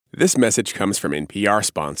This message comes from NPR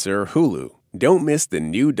sponsor Hulu. Don't miss the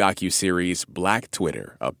new docuseries Black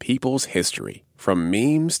Twitter, A People's History. From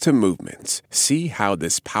memes to movements, see how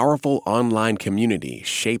this powerful online community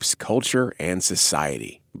shapes culture and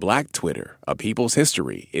society. Black Twitter, A People's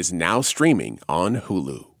History is now streaming on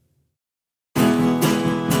Hulu.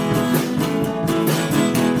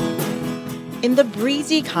 In the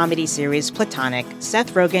breezy comedy series Platonic,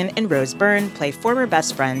 Seth Rogen and Rose Byrne play former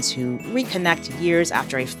best friends who reconnect years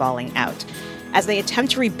after a falling out. As they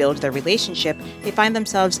attempt to rebuild their relationship, they find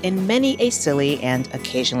themselves in many a silly and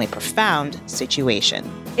occasionally profound situation.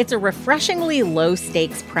 It's a refreshingly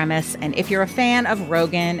low-stakes premise, and if you're a fan of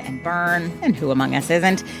Rogen and Byrne, and who among us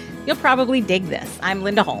isn't, you'll probably dig this. I'm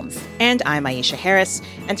Linda Holmes. And I'm Aisha Harris,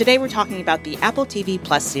 and today we're talking about the Apple TV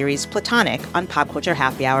Plus series Platonic on Pop Culture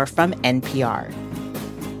Happy Hour from NPR.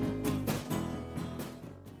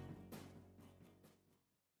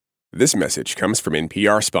 This message comes from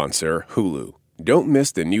NPR sponsor Hulu. Don't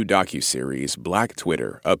miss the new docuseries Black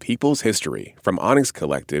Twitter, A People's History from Onyx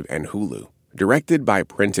Collective and Hulu. Directed by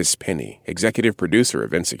Prentice Penny, executive producer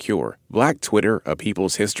of Insecure, Black Twitter, A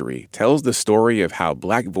People's History tells the story of how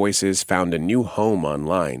Black voices found a new home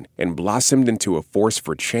online and blossomed into a force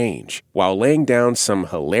for change, while laying down some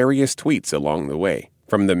hilarious tweets along the way.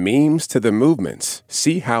 From the memes to the movements,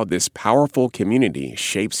 see how this powerful community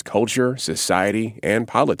shapes culture, society, and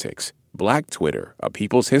politics. Black Twitter, A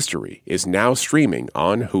People's History is now streaming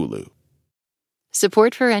on Hulu.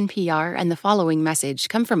 Support for NPR and the following message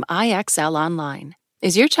come from IXL Online.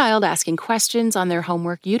 Is your child asking questions on their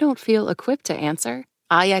homework you don't feel equipped to answer?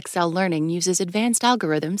 IXL Learning uses advanced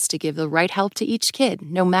algorithms to give the right help to each kid,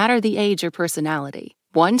 no matter the age or personality.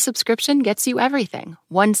 One subscription gets you everything.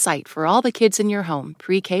 One site for all the kids in your home,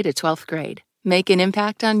 pre-K to 12th grade. Make an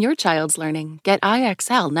impact on your child's learning. Get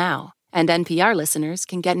IXL now. And NPR listeners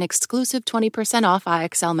can get an exclusive 20% off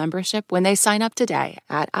IXL membership when they sign up today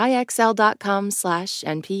at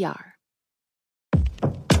IXL.com/NPR.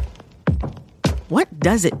 What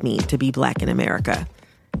does it mean to be Black in America?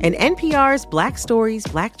 In NPR's Black Stories,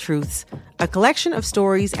 Black Truths, a collection of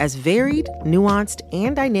stories as varied, nuanced,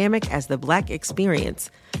 and dynamic as the Black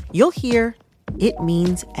experience, you'll hear it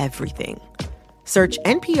means everything. Search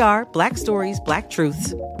NPR Black Stories, Black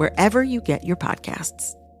Truths wherever you get your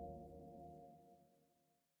podcasts.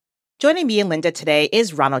 Joining me and Linda today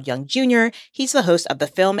is Ronald Young Jr. He's the host of the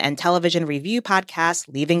film and television review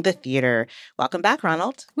podcast, Leaving the Theater. Welcome back,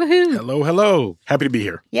 Ronald. Woohoo! Hello. Happy to be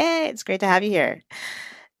here. Yay, it's great to have you here.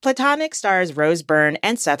 Platonic stars Rose Byrne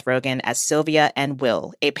and Seth Rogen as Sylvia and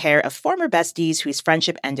Will, a pair of former besties whose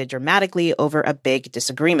friendship ended dramatically over a big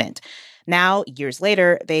disagreement. Now, years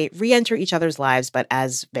later, they re-enter each other's lives, but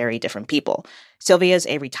as very different people. Sylvia's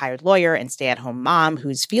a retired lawyer and stay-at-home mom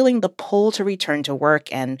who's feeling the pull to return to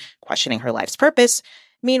work and questioning her life's purpose.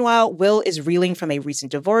 Meanwhile, Will is reeling from a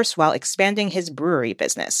recent divorce while expanding his brewery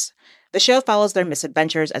business. The show follows their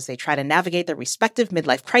misadventures as they try to navigate their respective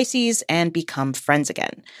midlife crises and become friends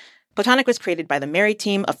again. Platonic was created by the married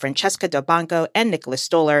team of Francesca Del Banco and Nicholas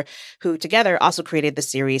Stoller, who together also created the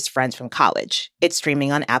series Friends from College. It's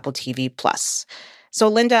streaming on Apple TV+. So,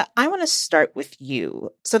 Linda, I want to start with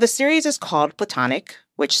you. So the series is called Platonic,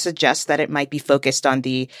 which suggests that it might be focused on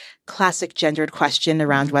the classic gendered question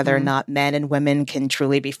around whether or not men and women can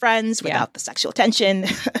truly be friends without the sexual tension.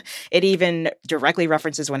 It even directly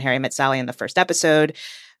references When Harry Met Sally in the first episode.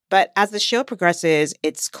 But as the show progresses,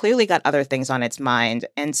 it's clearly got other things on its mind.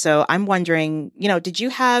 And so I'm wondering, did you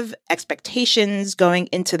have expectations going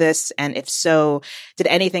into this? And if so, did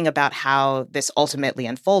anything about how this ultimately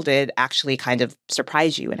unfolded actually kind of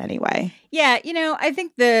surprise you in any way? Yeah, I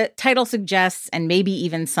think the title suggests, and maybe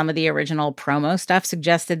even some of the original promo stuff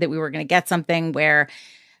suggested that we were going to get something where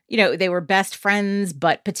they were best friends,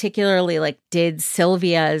 but particularly did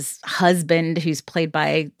Sylvia's husband, who's played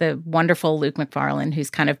by the wonderful Luke McFarlane, who's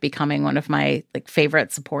kind of becoming one of my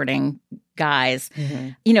favorite supporting guys,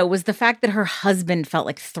 was the fact that her husband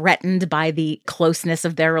felt threatened by the closeness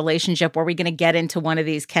of their relationship. Were we going to get into one of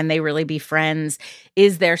these? Can they really be friends?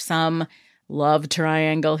 Is there some love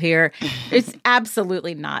triangle here? It's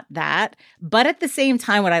absolutely not that. But at the same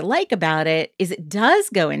time, what I like about it is it does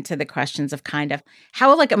go into the questions of kind of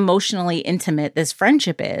how emotionally intimate this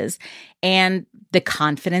friendship is and the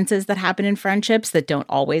confidences that happen in friendships that don't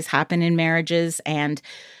always happen in marriages, and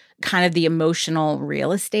kind of the emotional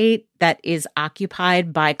real estate that is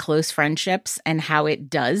occupied by close friendships and how it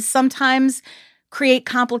does sometimes create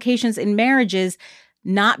complications in marriages,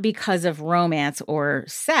 not because of romance or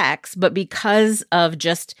sex, but because of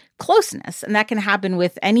just closeness. And that can happen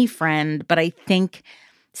with any friend. But I think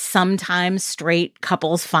sometimes straight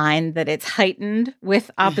couples find that it's heightened with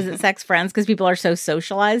opposite sex friends because people are so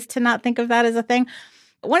socialized to not think of that as a thing.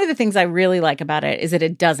 One of the things I really like about it is that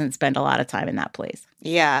it doesn't spend a lot of time in that place.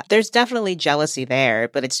 Yeah, there's definitely jealousy there,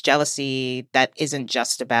 but it's jealousy that isn't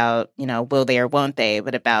just about, will they or won't they,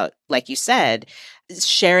 but about, like you said,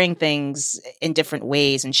 sharing things in different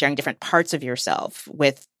ways and sharing different parts of yourself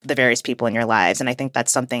with the various people in your lives. And I think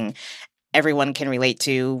that's something everyone can relate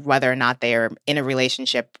to, whether or not they are in a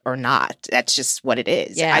relationship or not. That's just what it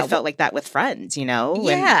is. Yeah. I felt like that with Friends,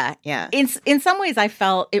 Yeah. Yeah. In some ways, I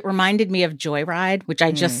felt it reminded me of Joyride, which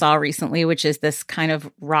I just saw recently, which is this kind of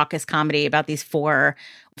raucous comedy about these 4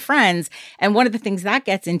 friends. And one of the things that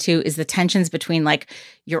gets into is the tensions between like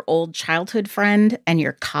your old childhood friend and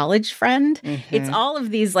your college friend. It's all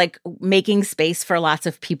of these like making space for lots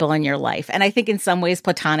of people in your life. And I think in some ways,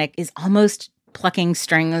 Platonic is almost plucking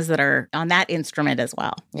strings that are on that instrument as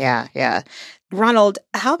well. Yeah, yeah. Ronald,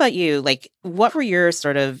 how about you? Like, what were your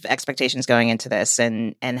sort of expectations going into this,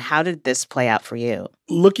 and how did this play out for you?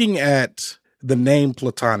 Looking at the name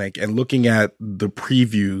Platonic and looking at the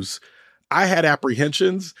previews, I had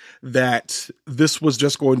apprehensions that this was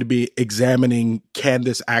just going to be examining, can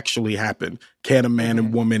this actually happen? Can a man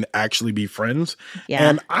and woman actually be friends? Yeah.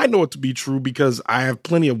 And I know it to be true because I have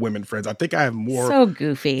plenty of women friends. I think I have more. So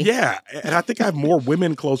goofy. Yeah. And I think I have more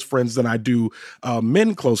women close friends than I do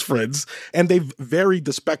men close friends. And they've varied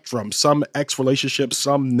the spectrum. Some ex-relationships,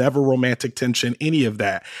 some never romantic tension, any of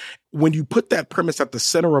that. When you put that premise at the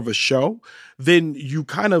center of a show, then you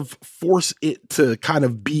kind of force it to kind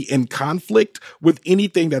of be in conflict with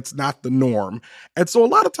anything that's not the norm. And so a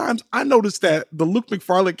lot of times I noticed that the Luke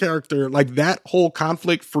McFarlane character, like that whole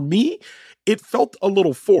conflict for me, it felt a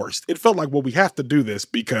little forced. It felt like, well, we have to do this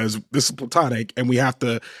because this is platonic and we have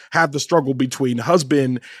to have the struggle between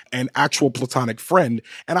husband and actual platonic friend.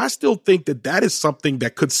 And I still think that that is something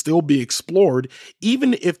that could still be explored,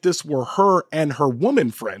 even if this were her and her woman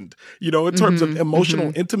friend, in terms of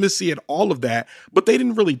emotional intimacy and all of that. But they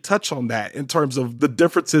didn't really touch on that in terms of the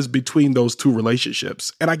differences between those two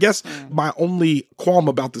relationships. And I guess my only qualm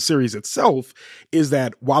about the series itself is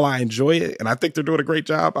that while I enjoy it, and I think they're doing a great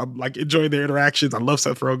job, I'm like enjoying their interactions. I love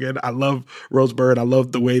Seth Rogen. I love Rose Byrne. I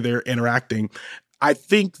love the way they're interacting. I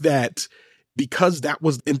think that because that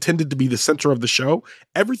was intended to be the center of the show,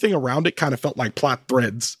 everything around it kind of felt like plot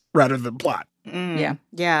threads rather than plot. Yeah.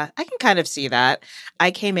 Yeah, I can kind of see that.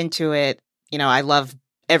 I came into it, I love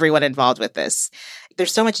everyone involved with this.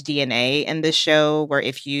 There's so much DNA in this show where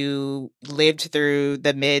if you lived through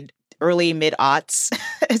the early mid-aughts,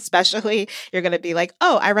 especially, you're going to be like,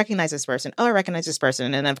 oh, I recognize this person. Oh, I recognize this person.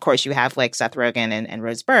 And then, of course, you have like Seth Rogen and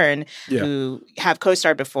Rose Byrne, who have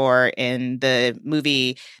co-starred before in the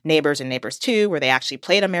movie Neighbors and Neighbors 2, where they actually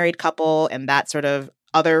played a married couple and that sort of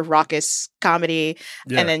other raucous comedy.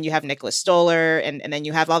 And then you have Nicholas Stoller, and then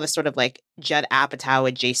you have all this sort of like Judd Apatow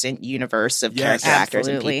adjacent universe of character actors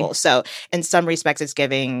and people. So in some respects, it's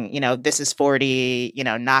giving, This Is 40,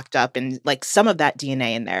 Knocked Up, and like some of that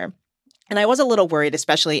DNA in there. And I was a little worried,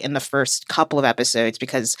 especially in the first couple of episodes,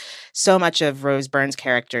 because so much of Rose Byrne's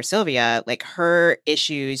character, Sylvia, like her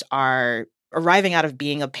issues are arriving out of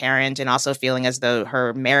being a parent and also feeling as though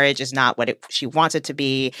her marriage is not what she wants it to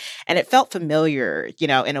be. And it felt familiar,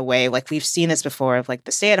 in a way, like we've seen this before, of like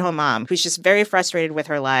the stay-at-home mom who's just very frustrated with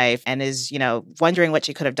her life and is, wondering what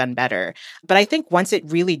she could have done better. But I think once it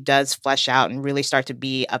really does flesh out and really start to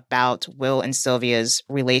be about Will and Sylvia's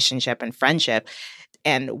relationship and friendship,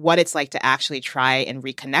 and what it's like to actually try and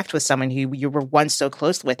reconnect with someone who you were once so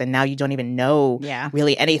close with and now you don't even know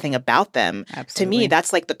really anything about them. Absolutely. To me,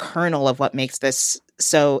 that's like the kernel of what makes this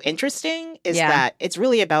so interesting, is that it's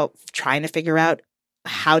really about trying to figure out,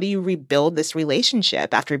 how do you rebuild this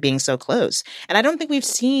relationship after being so close? And I don't think we've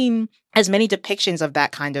seen as many depictions of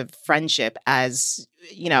that kind of friendship as,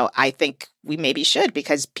 I think we maybe should,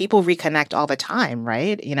 because people reconnect all the time,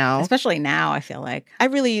 right? Especially now, I feel like. I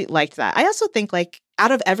really liked that. I also think like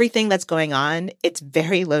out of everything that's going on, it's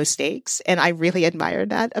very low stakes. And I really admired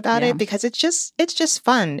that about it, because it's just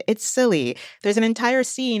fun. It's silly. There's an entire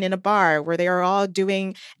scene in a bar where they are all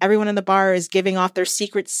everyone in the bar is giving off their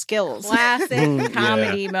secret skills. Classic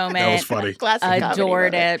comedy moment. That was funny. Classic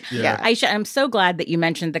Adored it. Yeah. Aisha, I'm so glad that you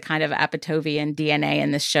mentioned the kind of Apatovian DNA in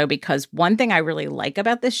this show, because one thing I really like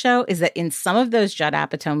about this show is that in some of those Judd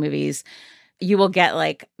Apatow movies, you will get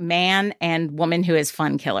like man and woman who is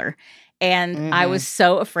fun killer. And I was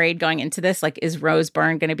so afraid going into this, like, is Rose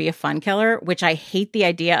Byrne going to be a fun killer? Which I hate the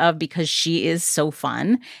idea of, because she is so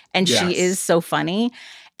fun and she is so funny.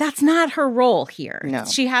 that's not her role here. No.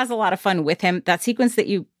 She has a lot of fun with him. That sequence that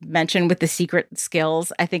you mentioned with the secret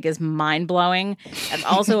skills, I think, is mind-blowing. And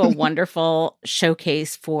also a wonderful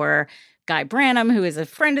showcase for Guy Branum, who is a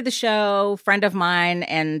friend of the show, friend of mine,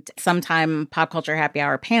 and sometime Pop Culture Happy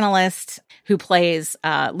Hour panelist who plays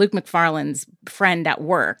Luke McFarlane's friend at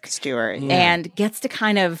work. Stuart. And gets to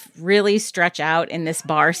kind of really stretch out in this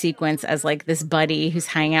bar sequence as like this buddy who's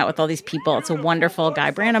hanging out with all these people. It's a wonderful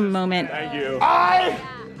Guy Branum moment. Thank you. I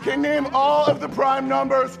can name all of the prime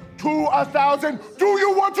numbers to 1,000. Do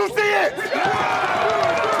you want to see it? 3,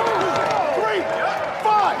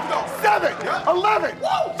 5, 7, 11,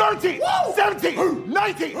 13, 17,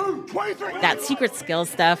 19, 23. That secret skill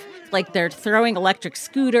stuff, like they're throwing electric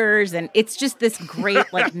scooters, and it's just this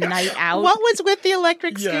great like night out. What was with the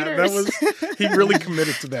electric scooters? That was, he really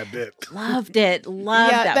committed to that bit. Loved it.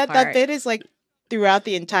 Loved that part. That bit is like throughout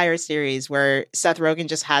the entire series where Seth Rogen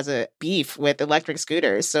just has a beef with electric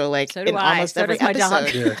scooters. So like So do in I. almost So every does my dog.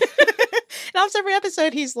 episode. In almost every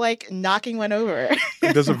episode, he's like knocking one over.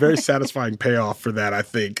 There's a very satisfying payoff for that, I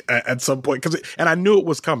think, at some point. And I knew it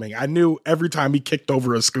was coming. I knew every time he kicked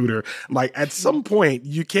over a scooter, like at some point,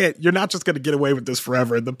 you're not just going to get away with this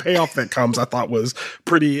forever. The payoff that comes, I thought was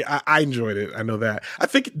pretty, I enjoyed it. I know that. I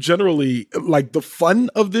think generally, like the fun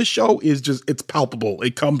of this show is just, it's palpable.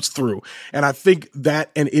 It comes through. And I think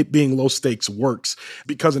that and it being low stakes works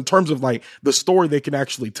because in terms of like the story they can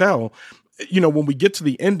actually tell, you know, when we get to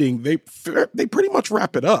the ending, they pretty much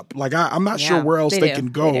wrap it up. Like, I'm not sure where else they can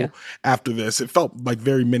go after this. It felt like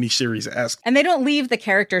very miniseries-esque. And they don't leave the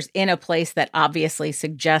characters in a place that obviously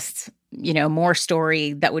suggests, you know, more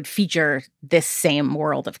story that would feature this same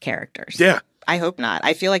world of characters. Yeah. I hope not.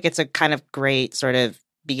 I feel like it's a kind of great sort of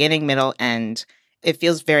beginning, middle, end. It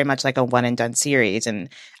feels very much like a one and done series. And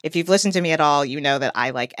if you've listened to me at all, you know that I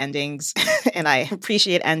like endings and I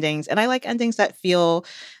appreciate endings and I like endings that feel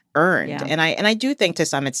earned. Yeah. And I do think to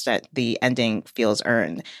some extent the ending feels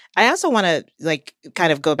earned. I also want to like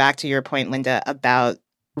kind of go back to your point, Linda, about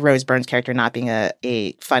Rose Byrne's character not being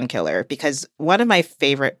a fun killer, because one of my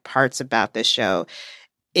favorite parts about this show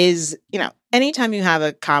is, you know, anytime you have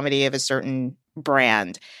a comedy of a certain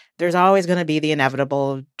brand, there's always going to be the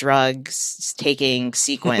inevitable drugs taking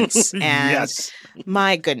sequence. And Yes.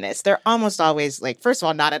 my goodness, they're almost always like, first of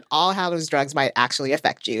all, not at all how those drugs might actually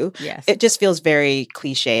affect you. Yes. It just feels very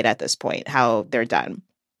cliched at this point, how they're done.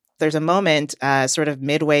 There's a moment sort of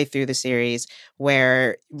midway through the series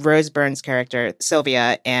where Rose Byrne's character,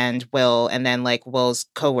 Sylvia, and Will, and then like Will's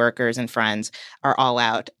coworkers and friends are all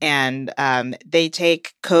out. And they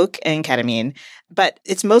take coke and ketamine, but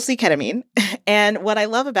it's mostly ketamine. And what I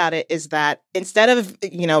love about it is that instead of,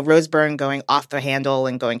 you know, Rose Byrne going off the handle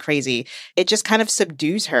and going crazy, it just kind of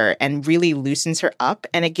subdues her and really loosens her up.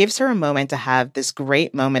 And it gives her a moment to have this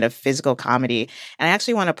great moment of physical comedy. And I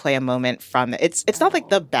actually want to play a moment from it. It's not like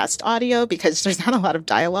the best audio because there's not a lot of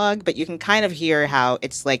dialogue, but you can kind of hear how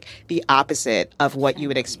it's like the opposite of what you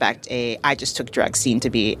would expect a I just took drugs scene to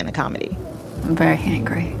be in a comedy. I'm very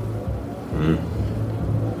angry.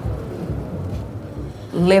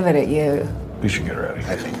 Livid at you. We should get ready.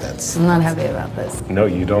 I think that's... I'm not happy about this. No,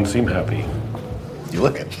 you don't seem happy. You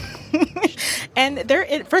look it. And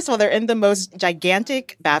first of all, they're in the most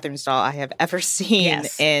gigantic bathroom stall I have ever seen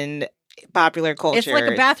in popular culture. It's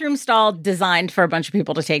like a bathroom stall designed for a bunch of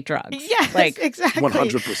people to take drugs. Yes, like, exactly.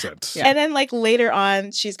 100%. Yeah. And then like later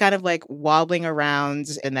on, she's kind of like wobbling around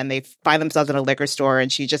and then they find themselves in a liquor store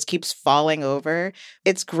and she just keeps falling over.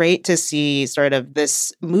 It's great to see sort of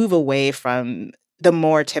this move away from the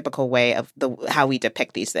more typical way of how we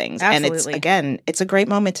depict these things. Absolutely. And it's a great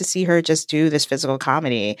moment to see her just do this physical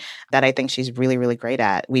comedy that I think she's really, really great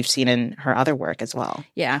at. We've seen in her other work as well.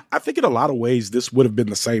 Yeah. I think in a lot of ways, this would have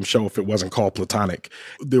been the same show if it wasn't called Platonic.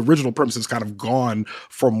 The original premise is kind of gone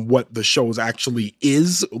from what the show actually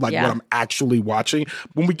is, like what I'm actually watching.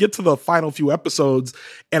 When we get to the final few episodes,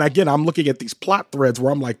 and again, I'm looking at these plot threads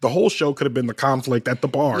where I'm like, the whole show could have been the conflict at the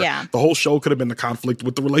bar. Yeah. The whole show could have been the conflict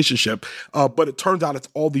with the relationship. But it turns out it's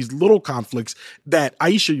all these little conflicts that,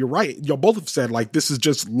 Aisha, you're right. Y'all both have said, like, this is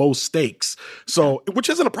just low stakes. So, which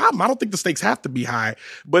isn't a problem. I don't think the stakes have to be high,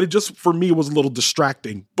 but it just, for me, was a little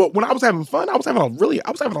distracting. But when I was having fun, I was having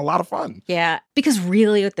a lot of fun. Yeah. Because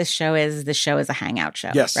really what this show is a hangout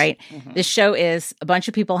show. Yes. Right? Mm-hmm. This show is a bunch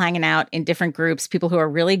of people hanging out in different groups, people who are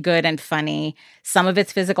really good and funny. Some of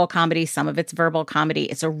it's physical comedy, some of it's verbal comedy.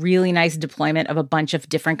 It's a really nice deployment of a bunch of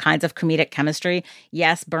different kinds of comedic chemistry.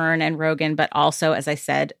 Yes, Byrne and Rogen, but also, as I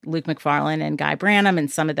said, Luke McFarlane and Guy Branum and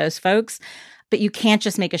some of those folks. But you can't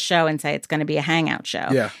just make a show and say it's going to be a hangout show.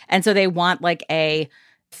 Yeah. And so they want like a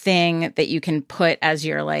thing that you can put as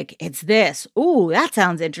your like, it's this. Ooh, that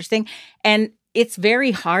sounds interesting. And it's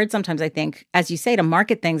very hard sometimes, I think, as you say, to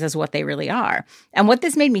market things as what they really are. And what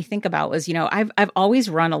this made me think about was, I've always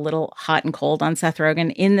run a little hot and cold on Seth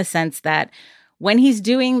Rogen in the sense that when he's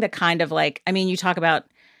doing the kind of you talk about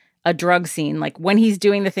a drug scene, like when he's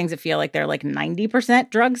doing the things that feel like they're like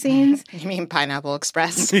 90% drug scenes. You mean Pineapple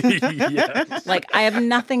Express? Yes. Like I have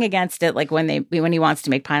nothing against it. Like when he wants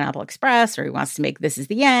to make Pineapple Express or he wants to make This Is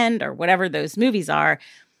the End or whatever those movies are,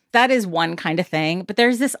 that is one kind of thing. But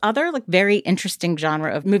there's this other like very interesting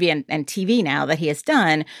genre of movie and TV now that he has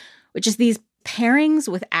done, which is these pairings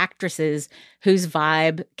with actresses whose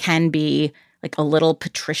vibe can be like a little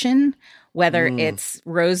patrician. Whether it's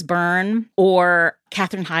Rose Byrne or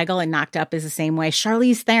Katherine Heigl in Knocked Up is the same way.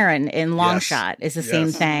 Charlize Theron in Long Shot is the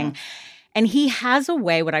same thing. And he has a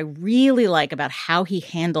way, what I really like about how he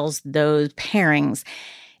handles those pairings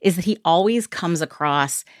is that he always comes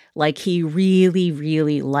across like he really,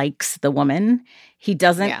 really likes the woman. He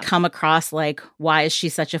doesn't come across like, why is she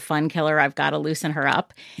such a fun killer? I've got to loosen her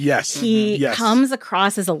up. Yes. He comes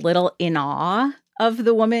across as a little in awe of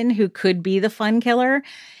the woman who could be the fun killer.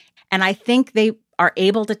 And I think they are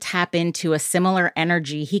able to tap into a similar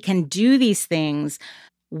energy. He can do these things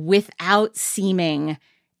without seeming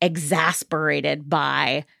exasperated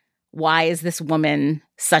by, why is this woman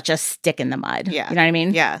such a stick in the mud? Yeah. You know what I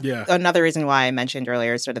mean? Yeah. Yeah. Another reason why I mentioned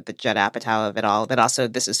earlier sort of the Judd Apatow of it all, but also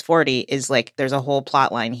This Is 40 is like there's a whole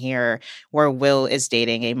plot line here where Will is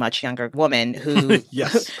dating a much younger woman who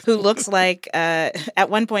who looks like at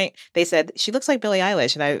one point they said she looks like Billie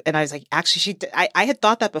Eilish and I was like, actually I had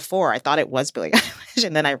thought that before. I thought it was Billie Eilish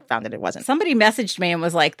and then I found that it wasn't. Somebody messaged me and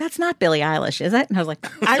was like, that's not Billie Eilish, is it? And I was like,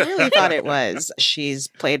 I really thought it was. She's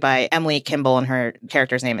played by Emily Kimball and her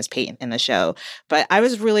character's name is Peyton in the show. But I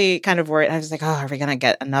was really kind of worried. I was like, oh, are we going to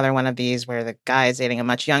get another one of these where the guy is dating a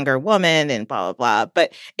much younger woman and blah, blah, blah.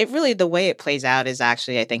 But it really, the way it plays out is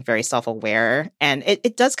actually, I think, very self-aware. And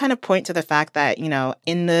it does kind of point to the fact that,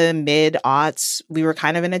 in the mid-aughts, we were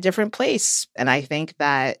kind of in a different place. And I think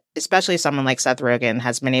that especially someone like Seth Rogen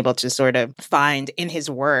has been able to sort of find in his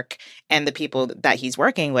work and the people that he's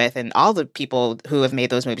working with and all the people who have made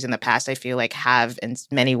those movies in the past, I feel like have in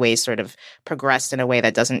many ways sort of progressed in a way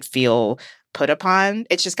that doesn't feel put upon.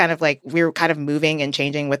 It's just kind of like we're kind of moving and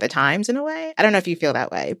changing with the times in a way. I don't know if you feel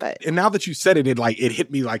that way, but and now that you said it, it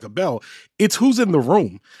hit me like a bell. It's who's in the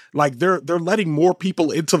room. Like they're letting more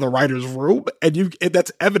people into the writer's room, and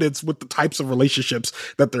that's evidence with the types of relationships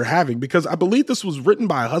that they're having. Because I believe this was written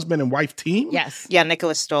by a husband and wife team. yes. yeah,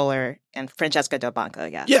 Nicholas Stoller and Francesca Del Banco,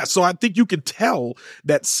 yeah. Yeah, so I think you could tell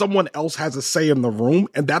that someone else has a say in the room,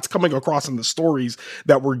 and that's coming across in the stories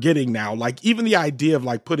that we're getting now. Like even the idea of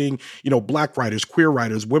like putting, Black writers, queer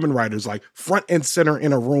writers, women writers, like front and center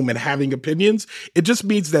in a room and having opinions, it just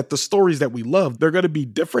means that the stories that we love, they're going to be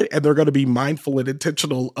different and they're going to be mindful and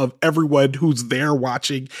intentional of everyone who's there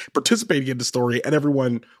watching, participating in the story, and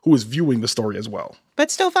everyone who is viewing the story as well. But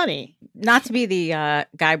still funny. Not to be the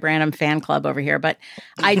Guy Branum fan club over here, but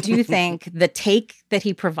I do think the take that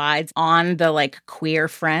he provides on the like queer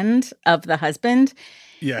friend of the husband,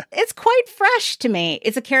 it's quite fresh to me.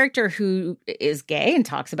 It's a character who is gay and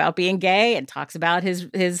talks about being gay and talks about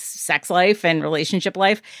his sex life and relationship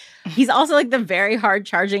life. He's also like the very hard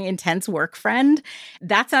charging, intense work friend.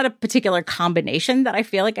 That's not a particular combination that I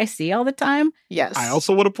feel like I see all the time. Yes. I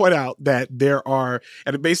also want to point out that there are,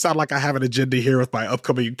 and it may sound like I have an agenda here with my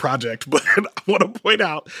upcoming project, but I want to point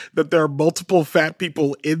out that there are multiple fat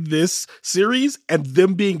people in this series, and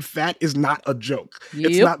them being fat is not a joke.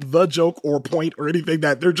 It's not the joke or point or anything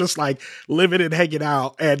that they're just like living and hanging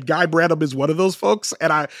out. And Guy Branum is one of those folks,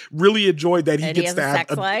 and I really enjoyed that he gets has to a have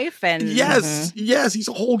sex life. And yes, he's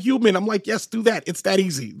a whole human. I'm like, yes, do that. It's that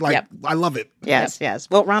easy. Like, I love it. Yes.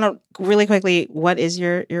 Well, Ronald, really quickly, what is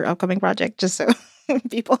your upcoming project? Just so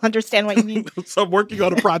people understand what you mean. So I'm working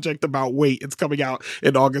on a project about Wait. It's coming out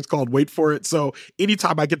in August called Wait For It. So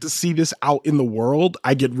anytime I get to see this out in the world,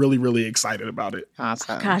 I get really, really excited about it.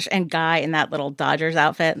 Awesome. Gosh, and Guy in that little Dodgers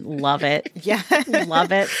outfit, love it. Yeah.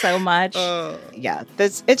 Love it so much.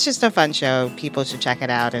 It's just a fun show. People should check it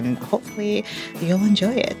out, and hopefully you'll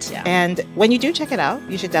enjoy it. Yeah. And when you do check it out,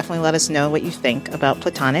 you should definitely let us know what you think about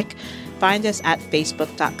Platonic. Find us at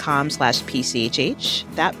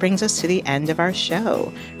facebook.com/PCHH. That brings us to the end of our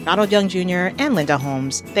show. Ronald Young Jr. and Linda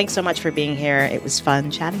Holmes, thanks so much for being here. It was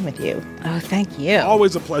fun chatting with you. Oh, thank you.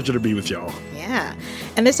 Always a pleasure to be with y'all. Yeah.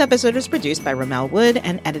 And this episode was produced by Ramel Wood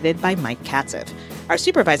and edited by Mike Katzev. Our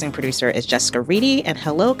supervising producer is Jessica Reedy, and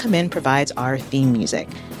Hello Come In provides our theme music.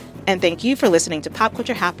 And thank you for listening to Pop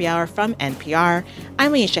Culture Happy Hour from NPR.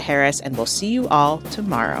 I'm Aisha Harris, and we'll see you all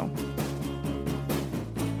tomorrow.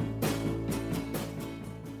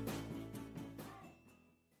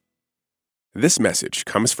 This message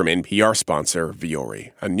comes from NPR sponsor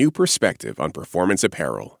Vuori, a new perspective on performance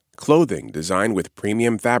apparel. Clothing designed with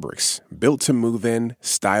premium fabrics, built to move in,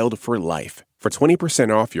 styled for life. For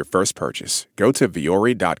 20% off your first purchase, go to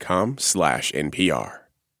vuori.com/NPR.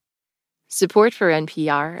 Support for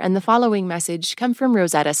NPR and the following message come from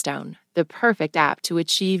Rosetta Stone, the perfect app to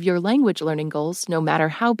achieve your language learning goals no matter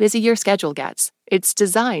how busy your schedule gets. It's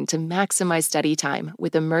designed to maximize study time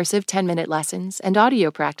with immersive 10-minute lessons and audio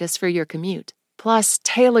practice for your commute. Plus,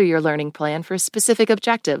 tailor your learning plan for specific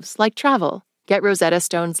objectives like travel. Get Rosetta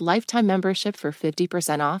Stone's lifetime membership for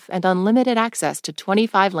 50% off and unlimited access to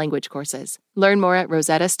 25 language courses. Learn more at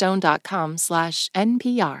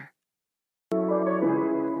rosettastone.com/NPR.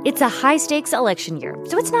 It's a high-stakes election year,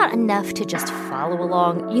 so it's not enough to just follow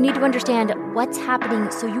along. You need to understand what's happening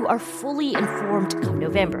so you are fully informed come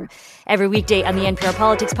November. Every weekday on the NPR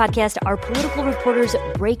Politics Podcast, our political reporters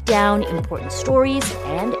break down important stories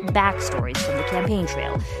and backstories from the campaign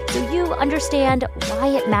trail so you understand why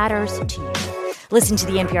it matters to you. Listen to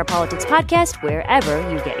the NPR Politics Podcast wherever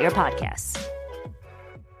you get your podcasts.